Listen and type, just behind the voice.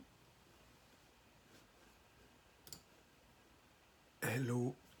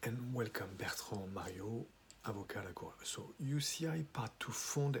Hello and welcome, Bertrand Mario, avocat à la Cour. So, UCI Part 2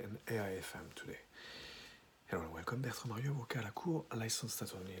 Fond and AIFM today. Hello and welcome, Bertrand Mario, avocat à la Cour, licensed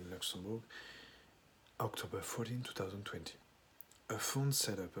attorney in Luxembourg, October 14, 2020. A fund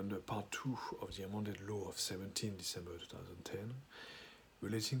set up under Part 2 of the amended law of 17 December 2010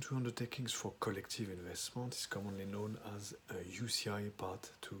 relating to undertakings for collective investment is commonly known as a UCI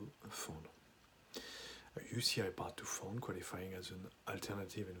Part 2 fund. A UCI Part 2 fund qualifying as an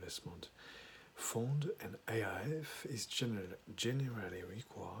alternative investment fund, and AIF is generally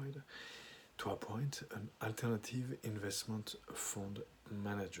required to appoint an alternative investment fund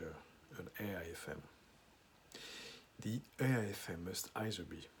manager, an AIFM. The AIFM must either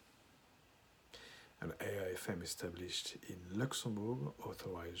be an AIFM established in Luxembourg,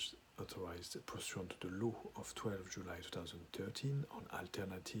 authorized pursuant to the law of 12 July 2013 on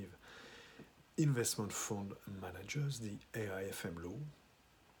alternative investment fund managers, the AIFM law,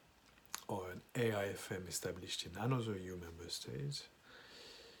 or an AIFM established in another EU member state,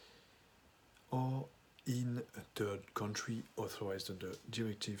 or in a third country authorized under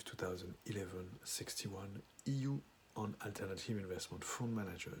Directive 2011/61 EU on alternative investment fund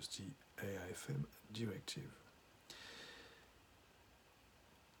managers, the AIFM directive.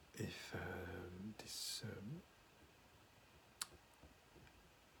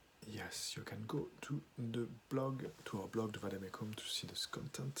 Yes, you can go to our blog, the Vademecum, to see this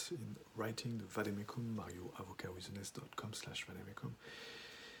content in writing, the Vademecum, marioavocatwithans.com/Vademecum.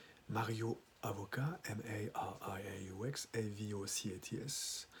 Mario Avocat,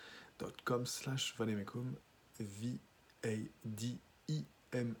 MARIOAVOCATS.com/Vademecum, VADEMECUM.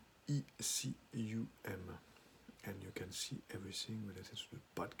 And you can see everything related to the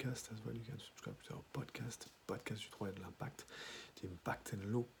podcast as well. You can subscribe to our podcast du droit et de l'impact, the Impact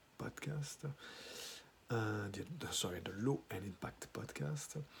and Law podcast, the Law and Impact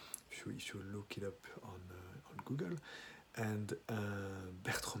podcast, if you look it up on Google, and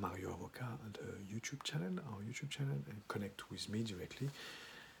Bertrand Mario Avocat, the our YouTube channel, and connect with me directly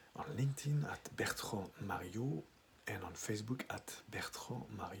on LinkedIn at Bertrand Mario, and on Facebook at Bertrand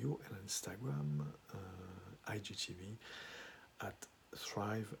Mario, and on Instagram, IGTV at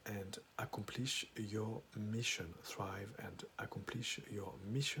Thrive and Accomplish Your Mission. Thrive and Accomplish Your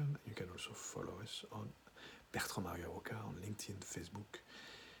Mission. You can also follow us on Bertrand Mario Avocat on LinkedIn, Facebook,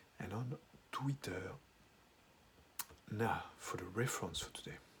 and on Twitter. Now, for the reference for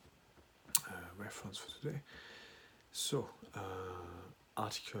today. So,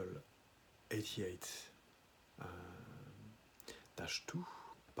 Article 88 -2,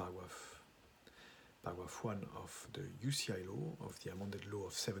 Paragraph 1 of the UCI law, of the amended law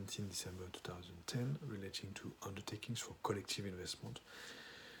of 17 December 2010 relating to undertakings for collective investment,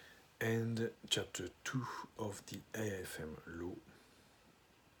 and Chapter 2 of the AIFM law.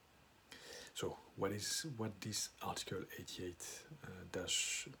 So, what this Article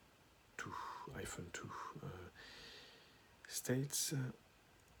 88-2 states?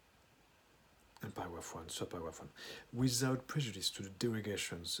 And subparagraph 1. Without prejudice to the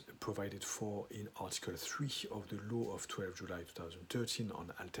derogations provided for in Article 3 of the Law of 12 July 2013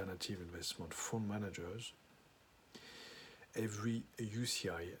 on alternative investment fund managers, every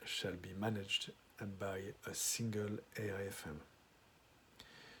UCI shall be managed by a single AIFM,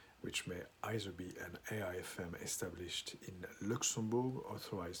 which may either be an AIFM established in Luxembourg,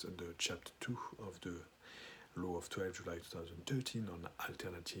 authorized under Chapter 2 of the Law of 12 July 2013 on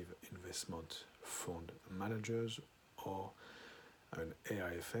alternative investment fund managers, or an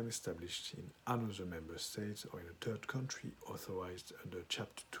AIFM established in another member state or in a third country authorized under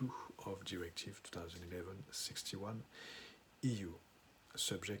Chapter 2 of Directive 2011/61 EU,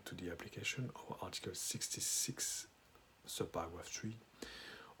 subject to the application of Article 66, subparagraph 3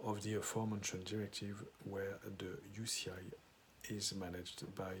 of the aforementioned directive, where the UCI is managed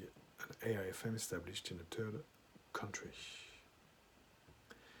by an AIFM established in a third country.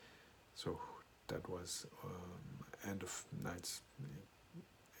 So that was end of night.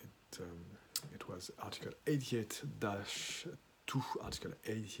 It was Article 88-2, Article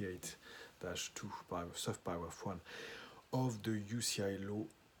 88-2, subparagraph 1 of the UCI law,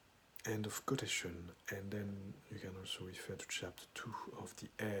 end of quotation. And then you can also refer to Chapter 2 of the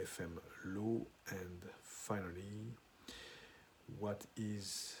AIFM law. And finally, what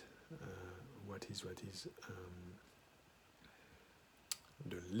is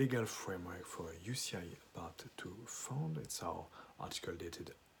the legal framework for a UCI Part 2 fund? It's our article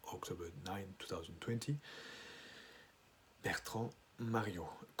dated October 9, 2020. Bertrand Mario,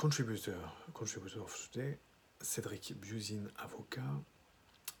 contributor of today, Cédric Buzin, avocat,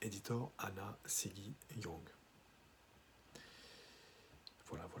 editor Anna Sigui Young.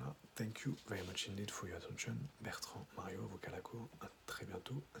 thank you very much indeed for your attention. Bertrand Mario, avocat à la cour. À très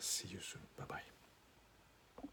bientôt. See you soon. Bye bye.